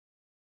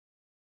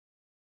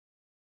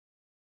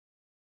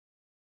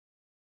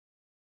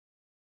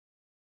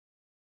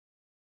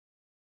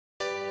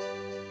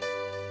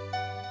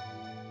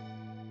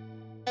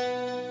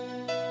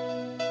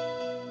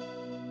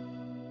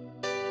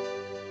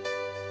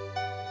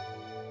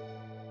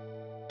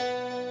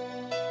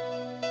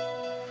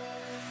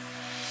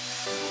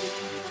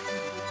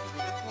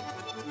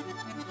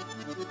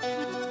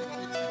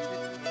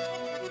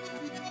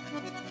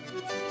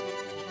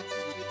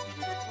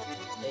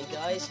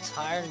guys,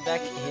 Iron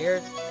back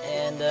here,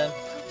 and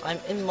I'm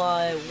in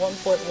my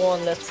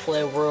 1.1 Let's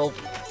Play world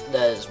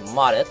that is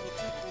modded,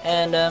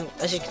 and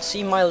as you can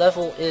see, my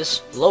level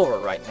is lower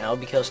right now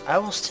because I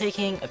was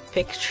taking a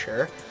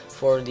picture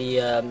for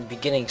the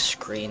beginning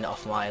screen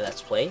of my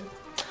Let's Play,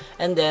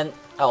 and then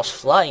I was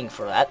flying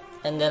for that,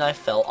 and then I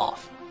fell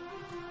off.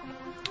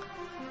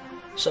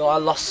 So I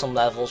lost some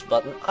levels,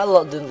 but I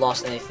didn't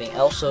lost anything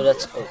else, so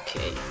that's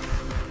okay.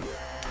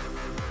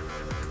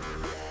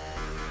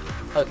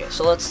 Okay,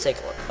 so let's take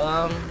a look.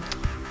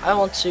 I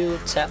want to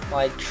tap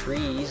my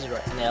trees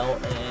right now,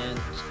 and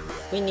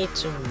we need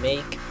to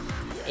make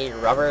a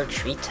rubber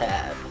tree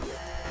tab.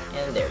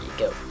 And there you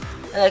go.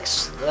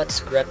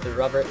 Let's grab the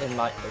rubber in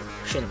my...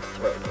 Oh, shouldn't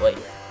throw it away.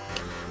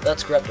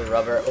 Let's grab the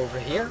rubber over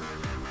here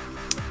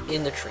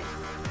in the tree.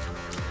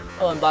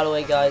 Oh, and by the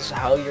way, guys,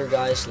 how are you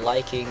guys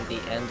liking the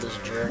Endless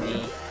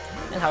Journey?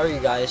 And how are you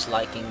guys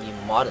liking the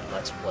modded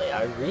Let's Play?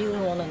 I really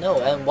want to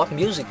know. And what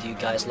music do you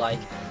guys like,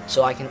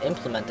 so I can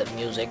implement that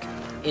music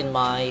in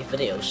my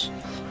videos?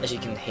 As you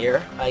can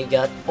hear, I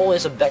got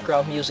always a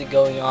background music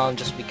going on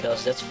just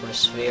because that's for the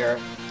sphere.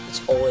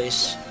 It's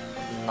always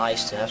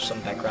nice to have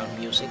some background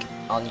music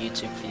on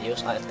YouTube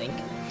videos, I think.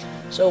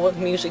 So what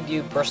music do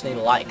you personally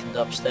like?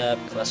 Dubstep,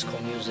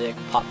 classical music,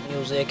 pop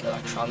music,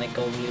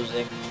 electronical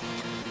music?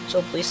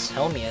 So please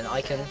tell me, and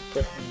I can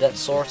put that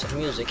sort of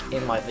music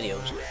in my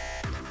videos.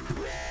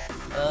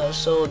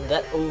 So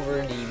that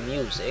over the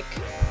music,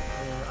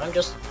 I'm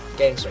just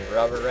getting some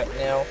rubber right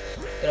now.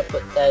 I'm gonna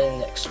put that in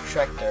the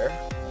extractor,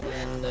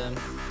 and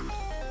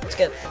let's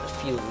get a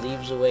few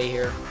leaves away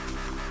here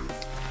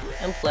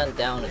and plant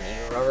down a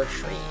new rubber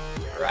tree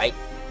right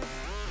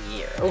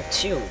here. Oh,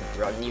 two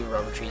new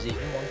rubber trees,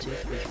 even 1, 2,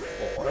 3,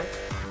 4.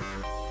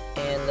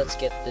 And let's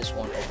get this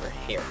one over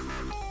here.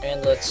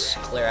 And let's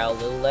clear out a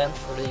little land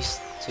for these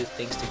two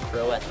things to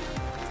grow at.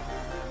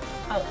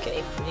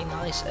 Okay, pretty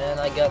nice. And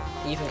I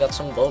even got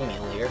some bone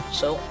meal here.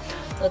 So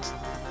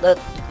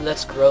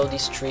let's grow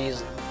these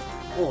trees.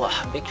 Ooh,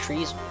 big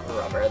trees,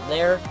 rubber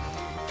there.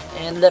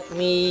 And let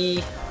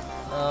me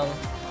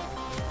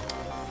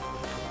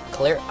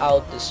clear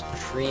out this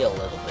tree a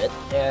little bit,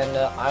 and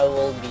I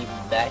will be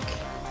back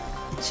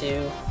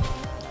to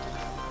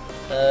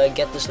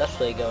get this Let's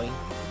Play going.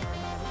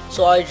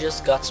 So I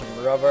just got some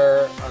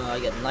rubber. I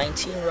got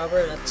 19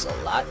 rubber. That's a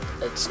lot.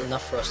 That's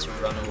enough for us to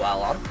run a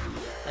while on.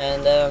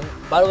 And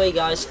by the way,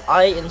 guys,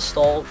 I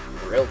installed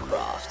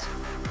Realcraft.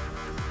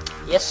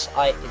 Yes,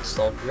 I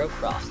installed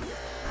Realcraft.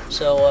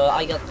 So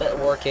I got that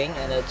working,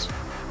 and it's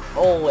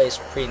always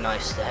pretty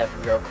nice to have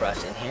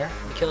Realcraft in here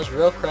because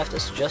Realcraft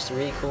is just a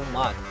really cool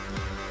mod.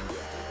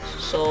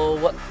 So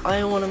what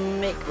I want to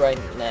make right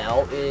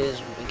now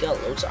is, we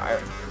got loads of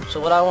iron. So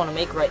what I want to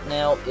make right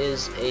now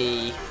is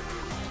a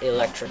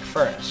electric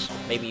furnace,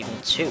 maybe even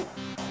 2.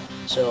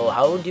 So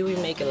how do we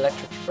make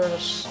electric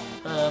furnace?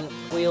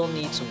 We'll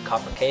need some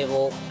copper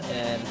cable,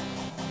 and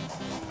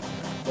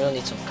we'll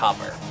need some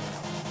copper,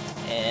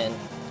 and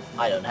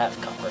I don't have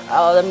copper.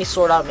 Let me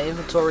sort out my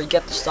inventory,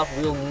 get the stuff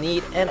we'll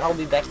need, and I'll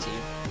be back to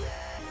you.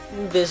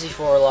 I'm busy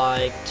for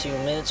like 2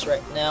 minutes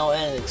right now,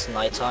 and it's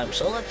nighttime,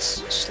 so let's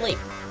sleep.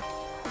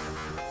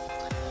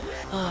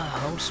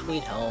 Home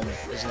sweet home,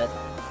 isn't it?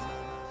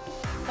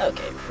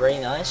 Okay, very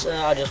nice.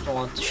 I just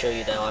want to show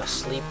you that I was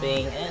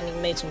sleeping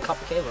and made some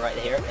copper cable right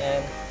here,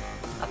 and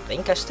I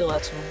think I still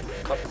had some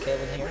copper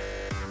cable in here.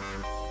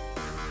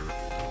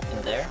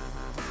 In there.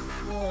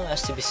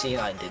 As to be seen,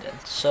 I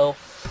didn't. So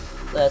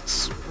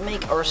let's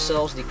make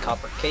ourselves the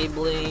copper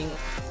cabling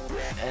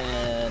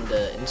and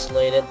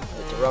insulate it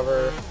with the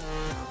rubber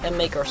and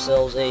make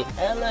ourselves a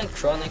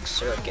electronic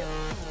circuit.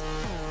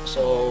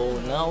 So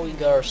now we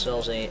got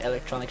ourselves a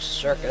electronic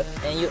circuit,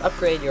 and you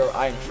upgrade your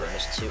iron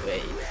furnace to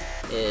a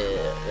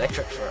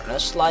electric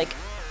furnace like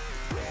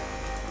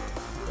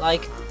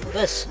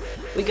this.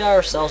 We got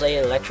ourselves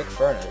a electric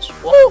furnace.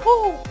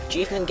 Woohoo!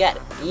 Achievement get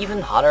it.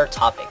 Even hotter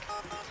topic.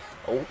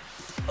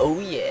 Oh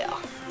yeah,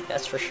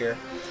 that's for sure.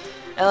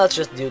 And let's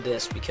just do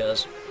this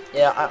because,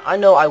 yeah, I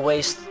know I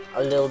waste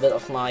a little bit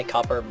of my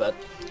copper, but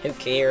who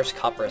cares?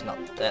 Copper is not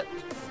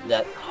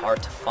that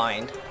hard to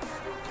find.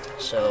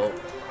 So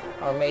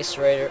our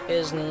macerator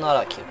is not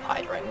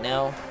occupied right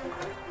now.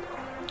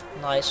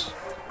 Nice.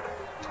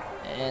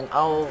 And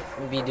I'll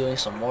be doing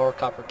some more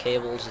copper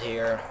cables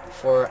here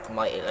for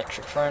my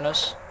electric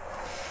furnace.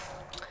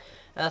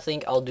 And I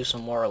think I'll do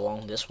some more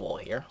along this wall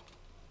here.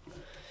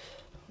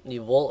 The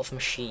wall of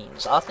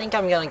machines. I think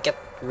I'm gonna get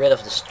rid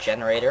of this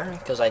generator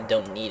because I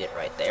don't need it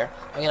right there.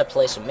 I'm gonna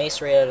place a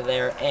macerator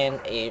there and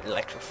a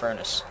electric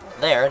furnace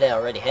there that I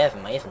already have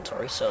in my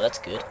inventory, so that's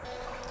good.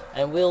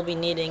 And we'll be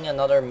needing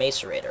another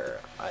macerator,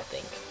 I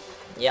think.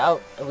 Yeah,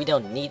 we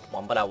don't need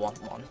one, but I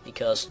want one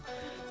because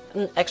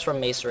an extra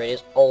macerator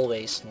is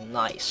always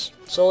nice.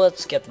 So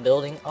let's get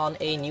building on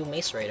a new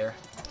macerator.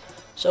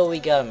 So we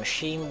got a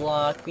machine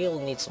block. We'll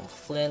need some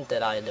flint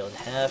that I don't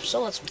have.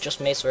 So let's just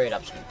macerate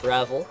up some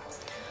gravel.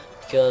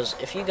 Because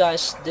if you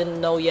guys didn't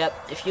know yet,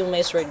 if you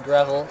macerate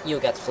gravel, you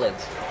get flint.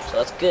 So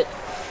that's good.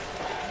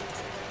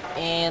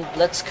 And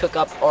let's cook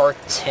up our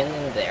tin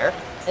in there.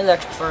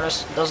 electric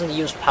furnace doesn't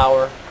use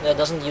power, that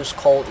doesn't use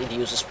coal, it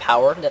uses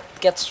power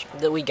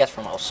that we get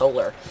from our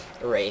solar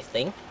array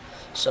thing.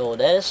 So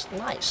that is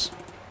nice.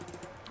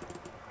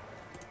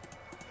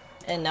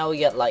 And now we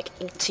get like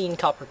 18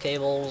 copper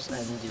cables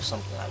and do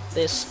something like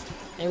this.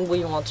 And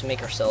we want to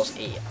make ourselves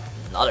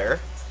another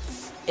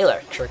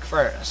electric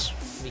furnace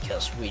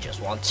because we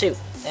just want to.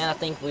 And I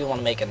think we want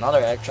to make another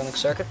electronic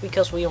circuit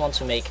because we want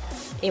to make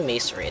a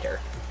macerator.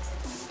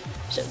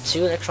 So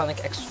two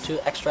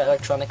extra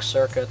electronic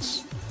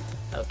circuits.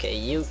 Okay,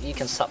 you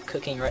can stop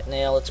cooking right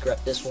now. Let's grab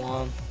this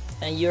one,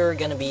 and you're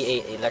gonna be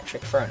a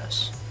electric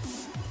furnace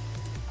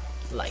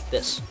like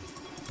this.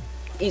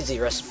 Easy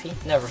recipe.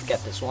 Never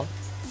forget this one.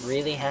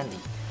 Really handy.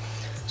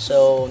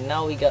 So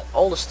now we got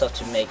all the stuff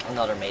to make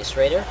another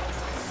macerator.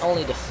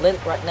 Only the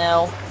flint right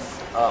now.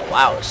 Oh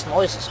wow, this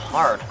noise is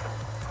hard.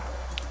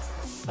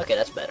 Okay,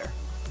 that's better.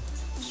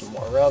 Some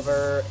more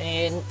rubber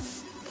and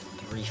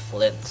 3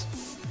 flint.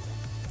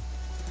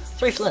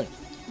 3 flint.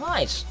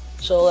 Nice.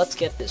 So let's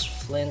get this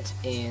flint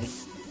in.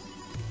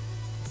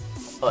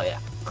 Oh yeah,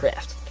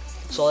 craft.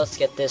 So let's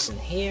get this in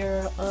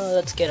here.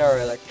 Let's get our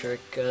electric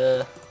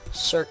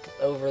circuit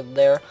over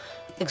there.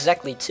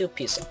 Exactly 2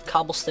 pieces of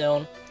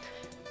cobblestone,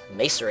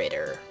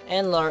 macerator,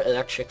 and our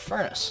electric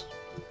furnace.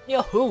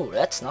 Yahoo!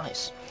 That's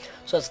nice.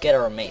 So let's get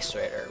our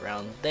macerator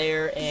around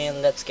there,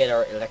 and let's get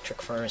our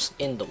electric furnace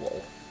in the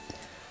wall.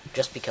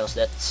 Just because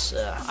that's,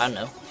 I don't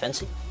know,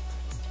 fancy.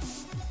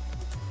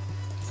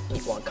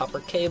 Need 1 copper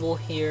cable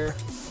here.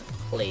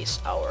 Place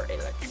our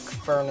electric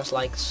furnace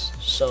like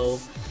so,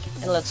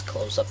 and let's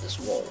close up this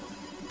wall.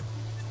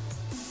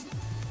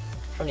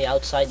 From the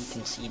outside you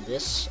can see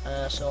this,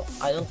 so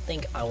I don't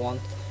think I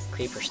want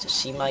creepers to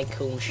see my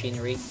cool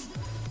machinery,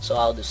 so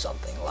I'll do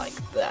something like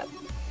that.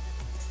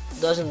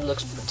 Doesn't look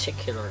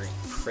particularly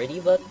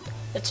pretty, but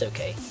it's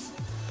okay.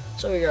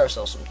 So we got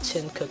ourselves some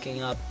tin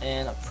cooking up,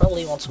 and I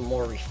probably want some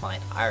more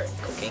refined iron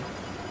cooking.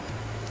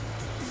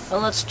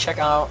 And let's check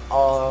out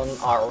on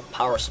our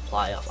power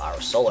supply of our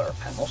solar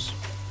panels.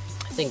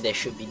 I think they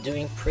should be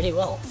doing pretty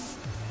well,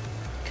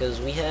 because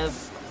we have,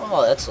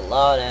 oh, that's a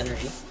lot of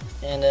energy,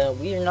 and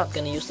we are not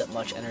going to use that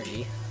much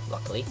energy,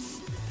 luckily,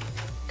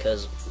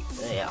 because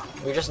yeah,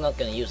 we're just not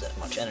going to use that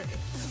much energy.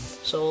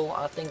 So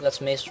I think let's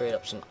macerate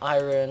up some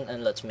iron,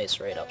 and let's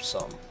macerate up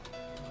some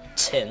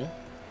tin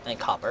and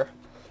copper.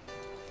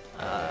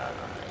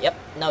 Yep,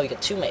 now we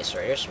got 2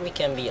 macerators. We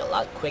can be a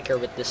lot quicker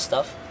with this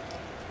stuff,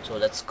 so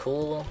that's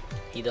cool.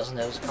 He doesn't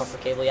have his copper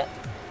cable yet.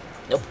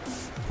 Nope.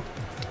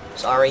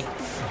 Sorry.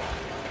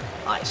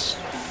 Nice.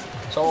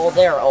 So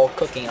they're all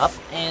cooking up,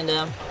 and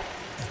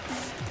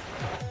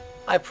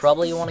I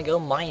probably want to go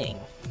mining.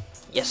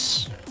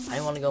 Yes,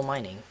 I want to go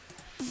mining.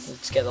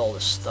 Let's get all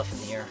this stuff in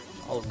here,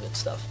 all the good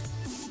stuff.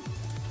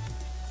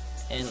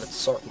 And let's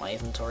sort my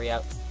inventory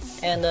out.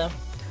 And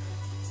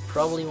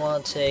probably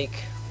want to take,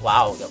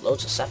 wow, we got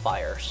loads of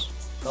sapphires.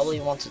 Probably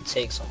want to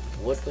take some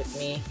wood with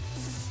me.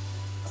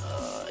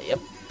 Yep.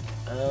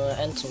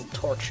 And some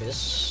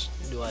torches.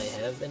 Do I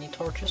have any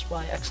torches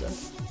by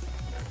accident?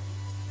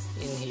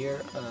 In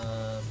here,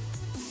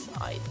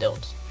 I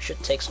don't.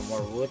 Should take some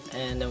more wood,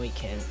 and then we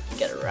can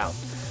get around.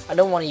 I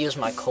don't want to use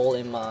my coal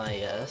in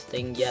my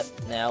thing yet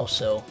now,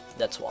 so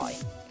that's why.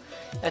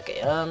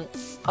 Okay,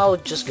 I'll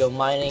just go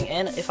mining,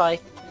 and if I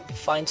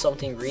find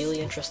something really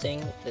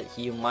interesting that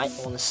you might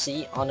want to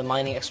see on the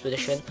mining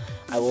expedition,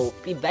 I will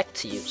be back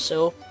to you.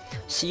 So,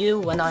 see you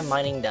when I'm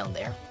mining down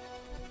there.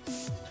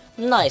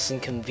 Nice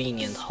and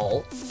convenient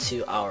haul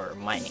to our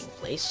mining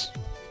place.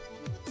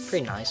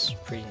 Pretty nice,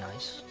 pretty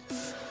nice.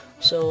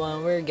 So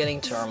we're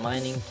getting to our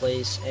mining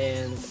place,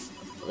 and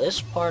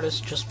this part is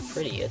just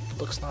pretty. It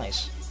looks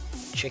nice.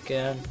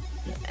 Chicken,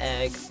 an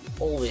egg.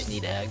 Always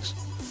need eggs.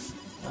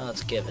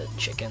 Let's give it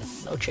chicken.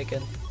 No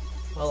chicken.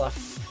 Well,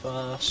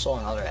 I saw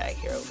another egg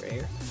here over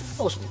here.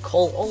 Oh, some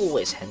coal.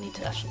 Always handy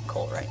to have some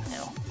coal right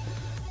now.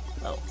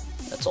 Oh,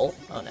 that's all?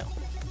 Oh no.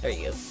 There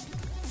you go.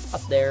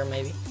 Up there,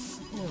 maybe?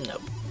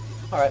 Nope.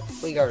 Alright,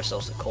 we got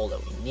ourselves the coal that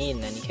we need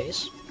in any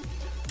case.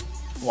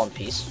 1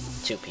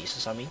 piece. 2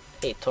 pieces, I mean.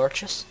 8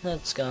 torches.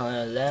 That's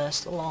gonna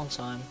last a long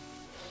time.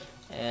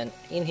 And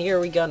in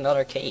here we got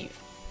another cave.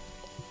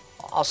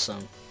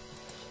 Awesome.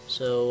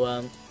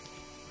 So,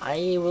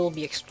 I will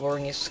be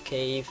exploring this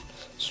cave,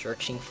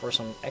 searching for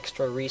some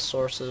extra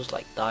resources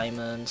like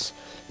diamonds,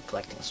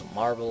 collecting some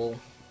marble.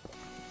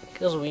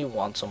 Because we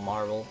want some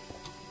marble,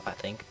 I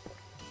think.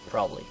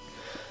 Probably.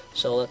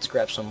 So let's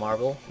grab some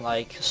marble,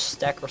 like a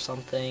stack or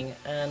something,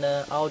 and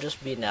I'll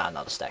just be, nah,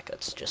 not a stack,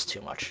 that's just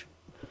too much.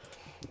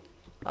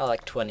 I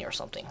like 20 or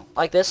something,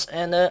 like this,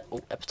 and oh,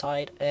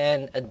 appetite,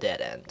 and a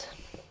dead end.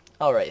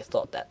 Already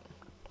thought that.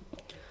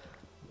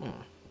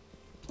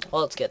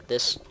 Well, let's get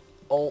this,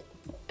 oh,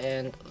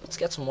 and let's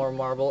get some more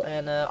marble,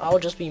 and I'll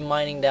just be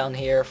mining down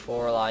here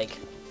for like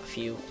a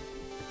few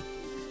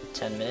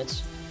 10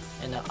 minutes,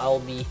 and I'll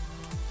be,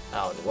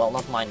 oh, well,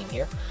 not mining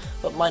here,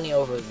 but mining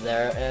over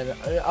there, and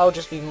I'll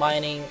just be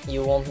mining.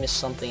 You won't miss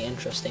something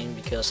interesting,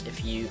 because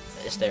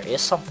if there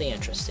is something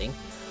interesting,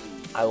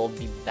 I will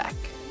be back.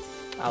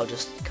 I'll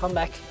just come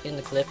back in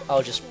the clip,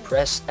 I'll just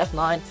press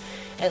F9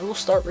 and it will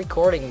start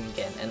recording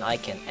again, and I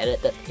can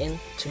edit that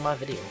into my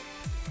video.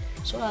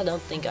 So I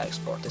don't think I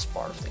explored this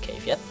part of the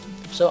cave yet.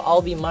 So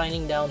I'll be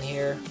mining down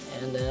here,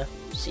 and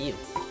see you.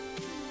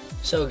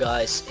 So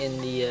guys, in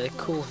the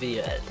cool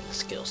video editing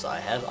skills I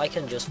have, I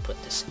can just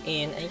put this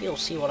in and you'll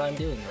see what I'm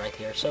doing right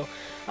here. So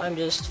I'm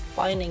just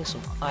finding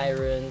some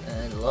iron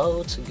and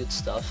loads of good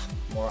stuff.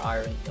 More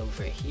iron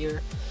over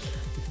here.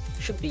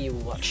 Should be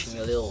watching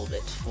a little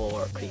bit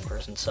for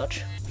creepers and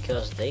such,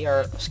 because they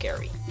are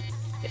scary.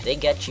 If they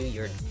get you,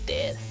 you're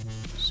dead.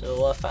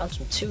 So I found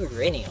some 2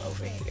 uranium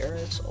over here.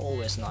 It's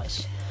always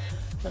nice.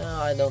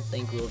 I don't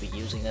think we'll be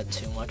using that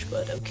too much,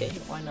 but okay,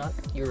 why not?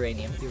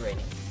 Uranium.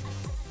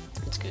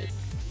 It's good.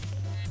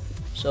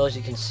 So as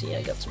you can see,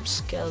 I got some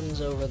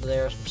skeletons over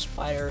there, some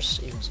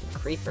spiders, even some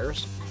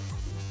creepers.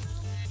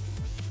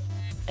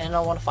 And I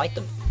want to fight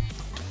them.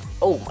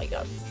 Oh my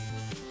god.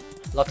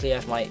 Luckily I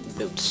have my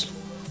boots.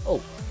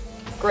 Oh,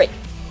 great.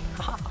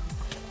 Haha.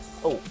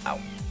 Oh, ow.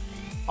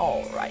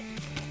 Alright.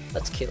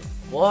 Let's kill.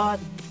 What?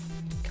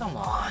 Come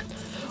on.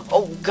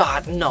 Oh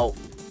god, no.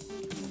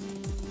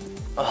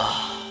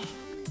 Ugh.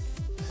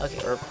 Okay,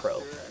 we're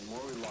pro.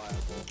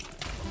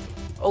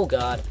 Oh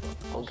god.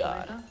 Oh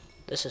god.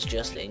 This is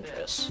just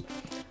dangerous.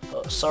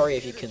 Oh, sorry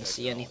if you couldn't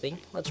see anything.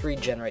 Let's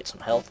regenerate some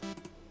health.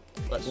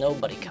 Let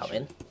nobody come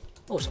in.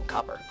 Oh, some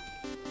copper.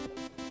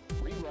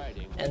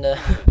 And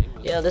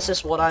yeah, this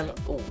is what I'm...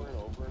 Ooh.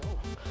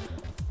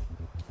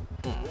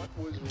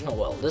 Oh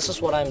well, this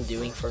is what I'm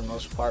doing for the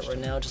most part right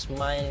now, just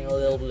mining a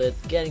little bit,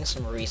 getting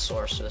some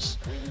resources.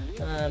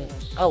 I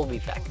will be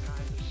back.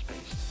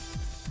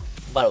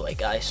 By the way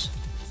guys,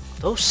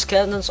 those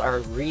skeletons are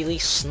really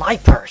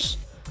snipers!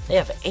 They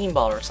have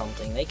aimbot or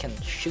something, they can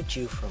shoot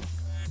you from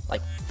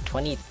like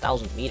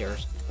 20,000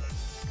 meters.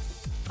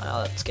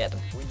 Let's get him.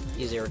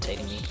 He's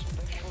irritating me.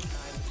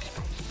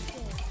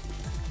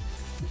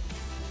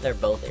 They're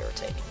both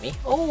irritating me.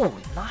 Oh,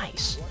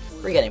 nice!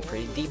 We're getting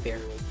pretty deep here.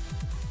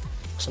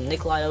 Some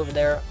Nikolai over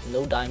there,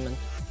 no diamond.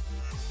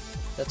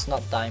 That's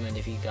not diamond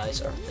if you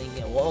guys are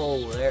thinking,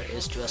 whoa, there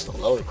is just a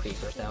load of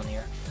creepers down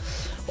here.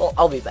 Well,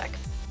 I'll be back.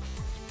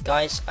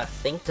 Guys, I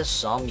think the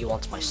zombie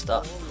wants my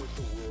stuff.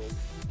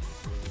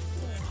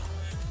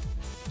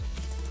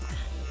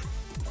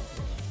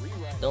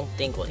 Don't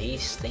think what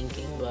he's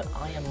thinking, but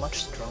I am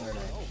much stronger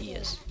than he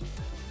is.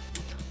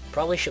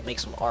 Probably should make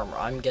some armor.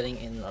 I'm getting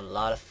in a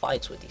lot of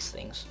fights with these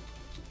things.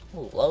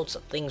 Ooh, loads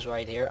of things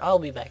right here. I'll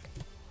be back.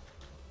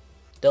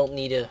 Don't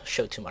need to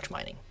show too much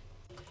mining.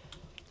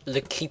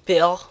 Le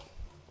Creeper.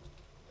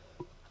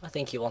 I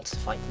think he wants to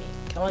fight me.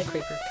 Come on,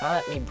 Creeper. Come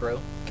at me, bro.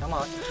 Come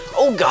on.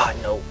 Oh god,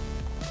 no.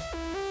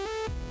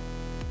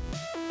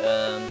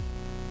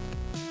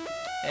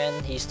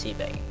 And he's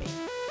teabagging me.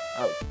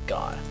 Oh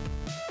god.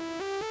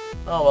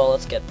 Oh well,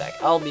 let's get back.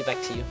 I'll be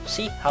back to you.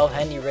 See how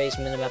handy Ray's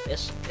minimap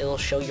is? It'll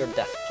show your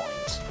death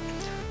points.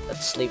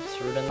 Let's sleep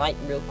through the night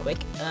real quick.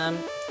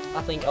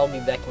 I think I'll be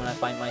back when I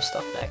find my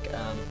stuff back.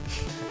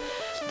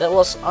 That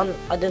was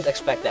I didn't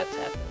expect that to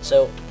happen.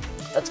 So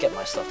let's get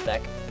my stuff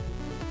back.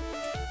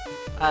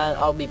 And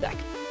I'll be back.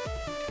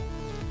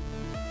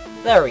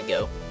 There we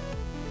go.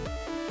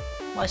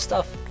 My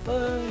stuff.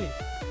 Hey.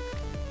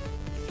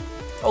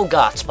 Oh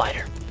god,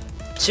 spider.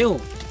 2.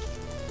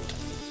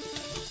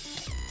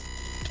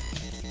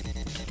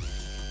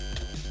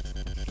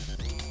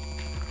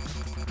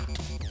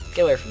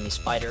 Get away from me,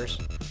 spiders.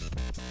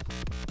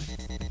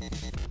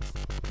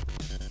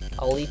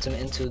 I'll lead them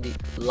into the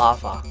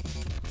lava.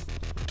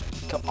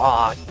 Come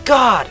on,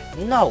 god,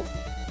 no!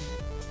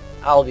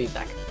 I'll be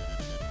back.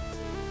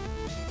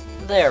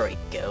 There we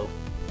go.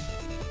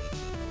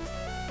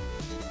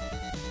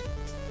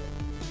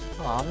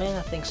 Aw man,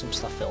 I think some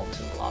stuff fell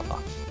into the lava.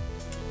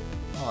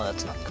 Oh,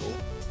 that's not cool.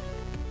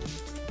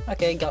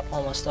 Okay, got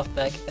all my stuff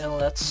back, and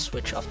let's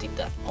switch off the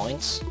death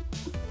points.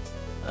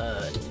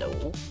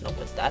 No, not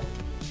with that.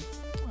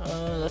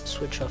 Let's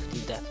switch off the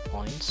death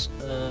points.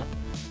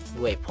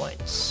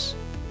 Waypoints.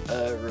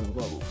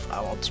 Remove.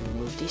 I want to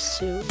remove these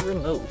 2.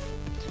 Remove.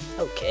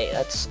 Okay,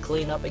 let's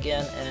clean up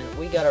again, and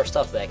we got our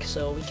stuff back,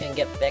 so we can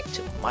get back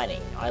to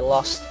mining. I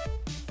lost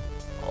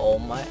all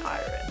my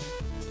iron.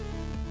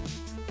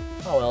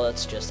 Oh well,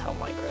 that's just how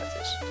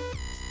Minecraft is.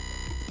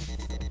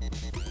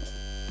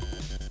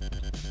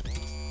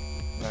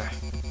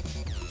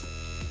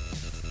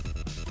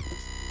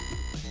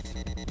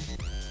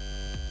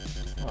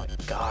 Oh my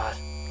god.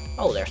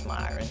 Oh, there's my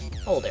iron.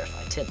 Oh, there's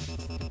my tin.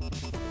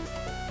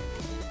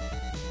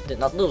 Did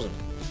not lose him.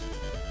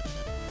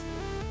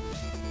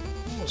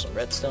 Oh, some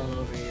redstone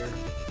over here.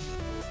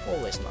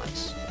 Always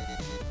nice.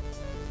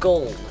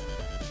 Gold.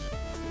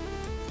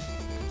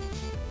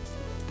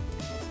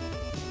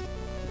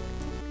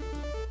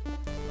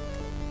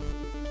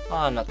 Oh,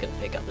 I'm not gonna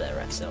pick up that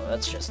redstone.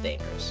 That's just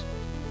dangerous.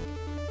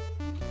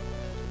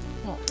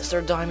 Oh, is there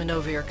a diamond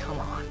over here? Come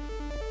on.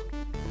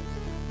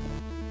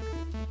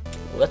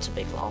 Oh, that's a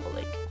big lava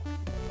lake.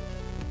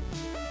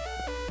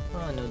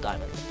 Oh, no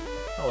diamond.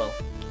 Oh well.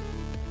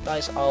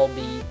 Guys, I'll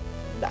be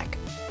back.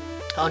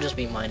 I'll just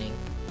be mining.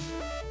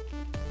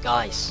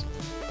 Guys,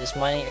 this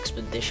mining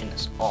expedition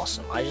is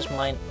awesome. I just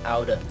mined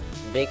out a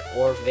big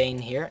ore vein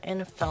here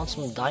and found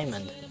some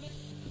diamond.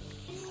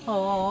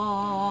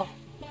 Oh,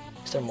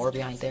 is there more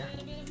behind there?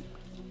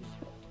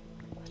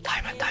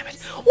 Diamond, diamond.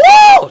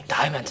 Whoa!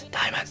 Diamond,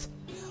 diamond.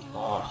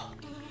 Oh,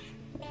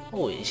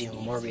 there's even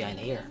more behind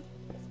here.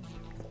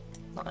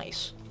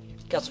 Nice.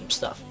 Got some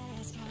stuff.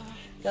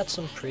 Got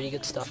some pretty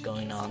good stuff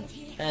going on.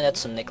 And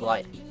that's some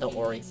Nikolite. Don't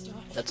worry.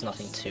 That's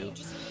nothing too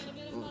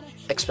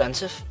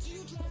expensive.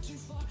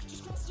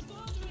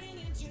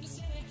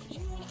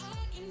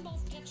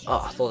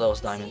 Oh, I thought that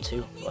was diamond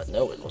too. But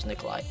no, it was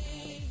Nikolite.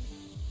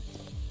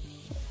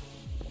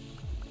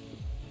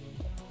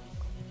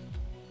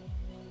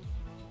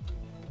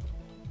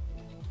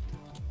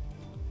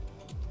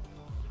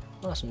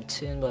 Oh, some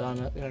tin, but I'm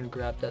not gonna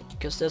grab that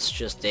because that's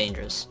just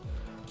dangerous.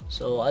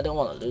 So I don't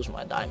want to lose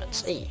my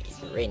diamonds. Hey,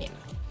 uranium.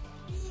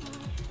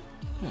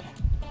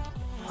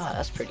 Ah,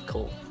 that's pretty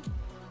cool.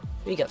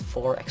 We got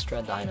 4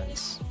 extra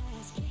diamonds.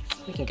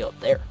 We can go up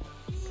there.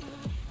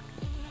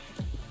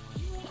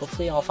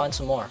 Hopefully I'll find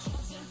some more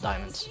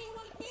diamonds.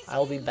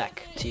 I'll be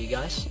back to you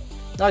guys.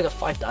 Now I got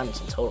 5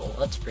 diamonds in total.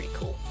 That's pretty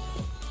cool.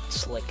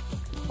 It's like,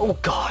 oh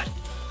god,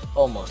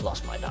 almost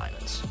lost my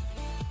diamonds.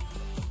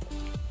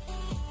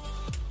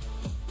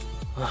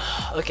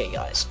 Okay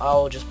guys,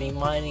 I'll just be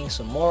mining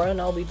some more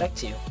and I'll be back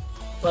to you.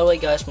 By the way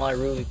guys, my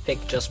ruby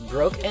pick just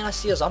broke and I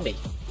see a zombie.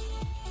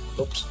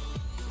 Oops.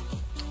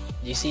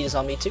 Do you see the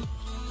zombie too?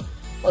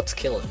 Let's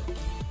kill him.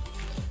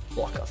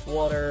 Block of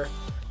water.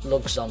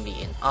 Look zombie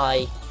in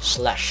eye.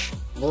 Slash.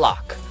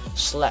 Block.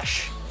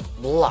 Slash.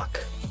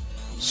 Block.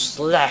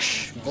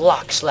 Slash.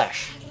 Block.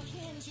 Slash.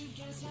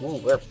 Ooh,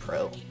 we're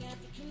pro.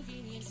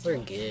 We're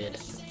good.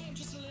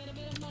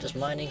 Just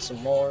mining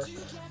some more.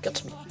 Got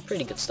some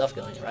pretty good stuff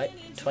going, right?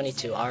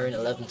 22 iron,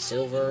 11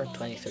 silver,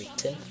 23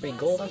 tin, 3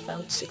 gold. I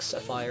found 6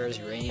 sapphires,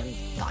 uranium,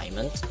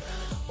 diamond,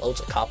 loads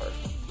of copper.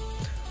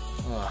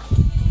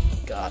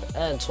 God,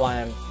 and that's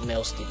why I'm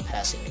mostly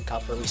passing the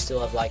copper. We still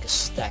have like a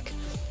stack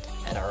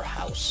at our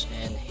house,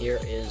 and here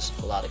is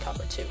a lot of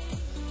copper too.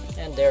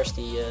 And there's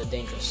the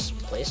dangerous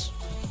place.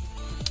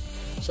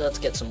 So let's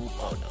get some.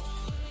 Oh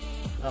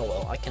no. Oh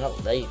well, I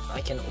cannot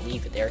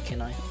leave it there,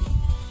 can I?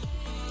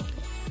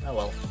 Oh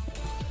well.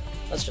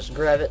 Let's just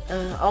grab it.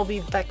 I'll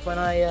be back when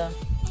I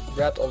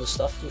grabbed all the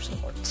stuff. Here's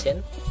some more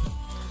tin.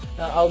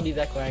 I'll be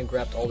back when I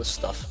grabbed all the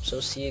stuff. So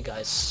see you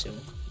guys soon.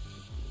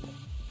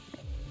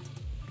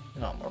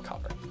 No, more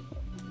copper.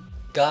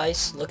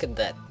 Guys, look at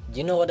that.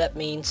 You know what that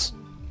means?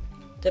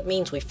 That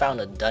means we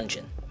found a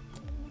dungeon.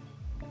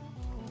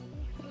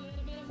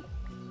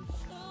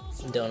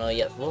 Don't know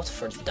yet what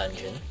for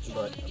dungeon,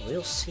 but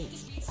we'll see.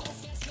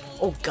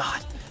 Oh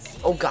god.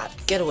 Oh god.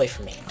 Get away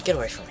from me. Get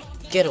away from me.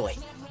 Get away.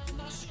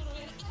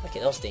 Okay,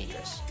 that was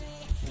dangerous.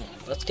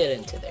 Let's get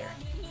into there.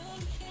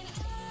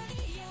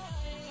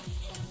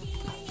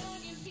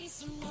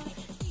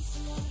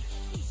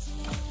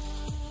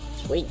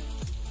 Sweet.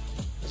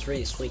 It's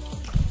really sweet.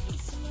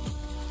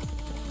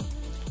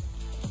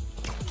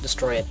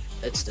 Destroy it.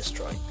 It's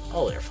destroyed.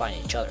 Oh, they're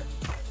fighting each other.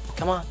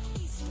 Come on.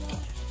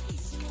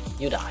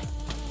 You die.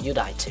 You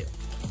die too.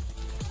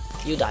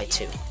 You die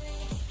too.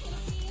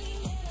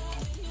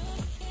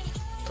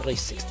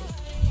 360.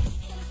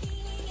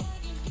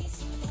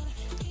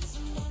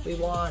 We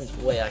won.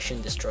 Wait, I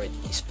shouldn't destroy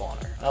the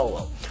spawner. Oh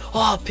well.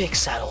 Oh, big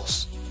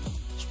saddles.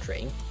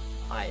 String.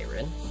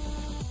 Iron.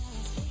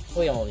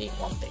 We only need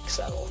 1 big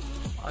saddle.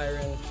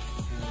 Iron.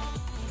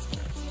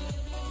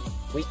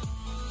 We.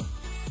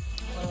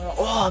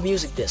 Oh,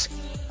 music disc.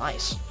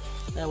 Nice.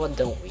 Now what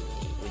don't we need?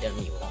 We don't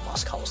need 1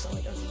 moss cobblestone.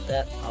 We don't need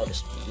that. I'll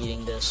just be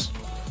eating this.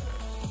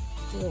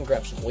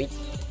 Grab some wheat.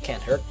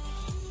 Can't hurt.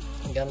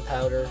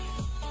 Gunpowder.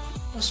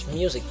 This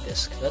music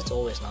disc. That's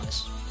always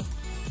nice.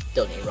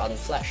 Don't need rotten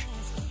flesh.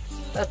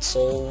 That's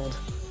sold.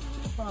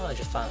 Oh, I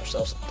just found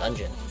ourselves a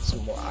dungeon.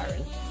 Some more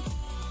iron.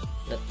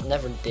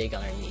 Never dig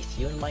underneath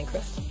you in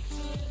Minecraft.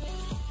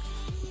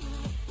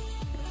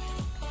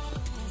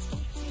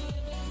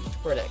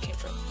 Where that came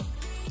from?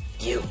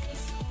 You.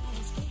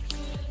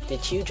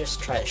 Did you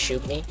just try to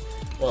shoot me?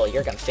 Well,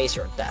 you're gonna face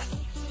your death.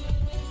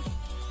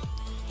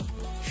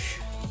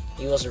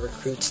 He was a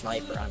recruit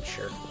sniper, I'm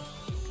sure.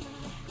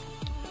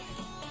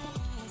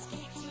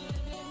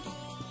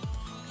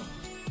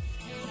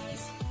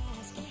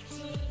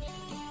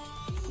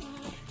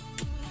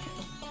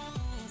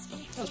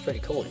 That's pretty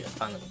cool, you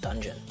found a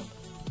dungeon.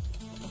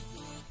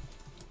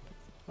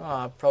 Oh,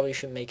 I probably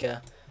should make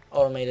a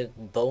automated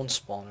bone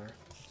spawner.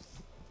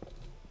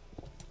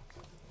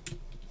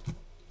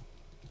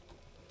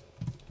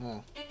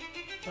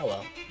 Oh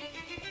well.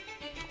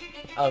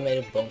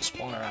 Automated bone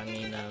spawner, I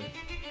mean,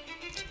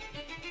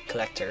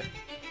 collector.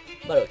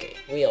 But okay,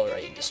 we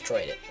already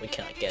destroyed it. We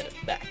cannot get it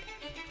back.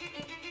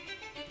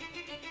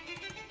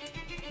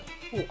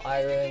 Ooh,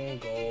 iron,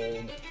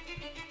 gold,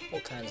 all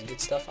kinds of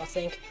good stuff. I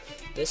think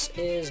this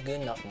is good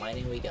enough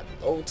mining. We got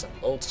loads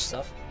and loads of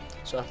stuff.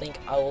 So I think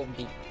I will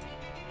be...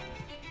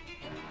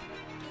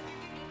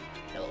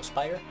 Hello,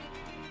 spider.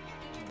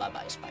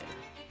 Bye-bye, spider.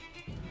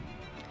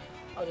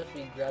 I'll just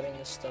be grabbing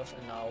this stuff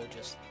and I'll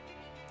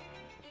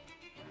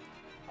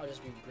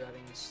just be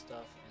grabbing this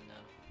stuff and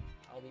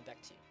I'll be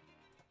back to you.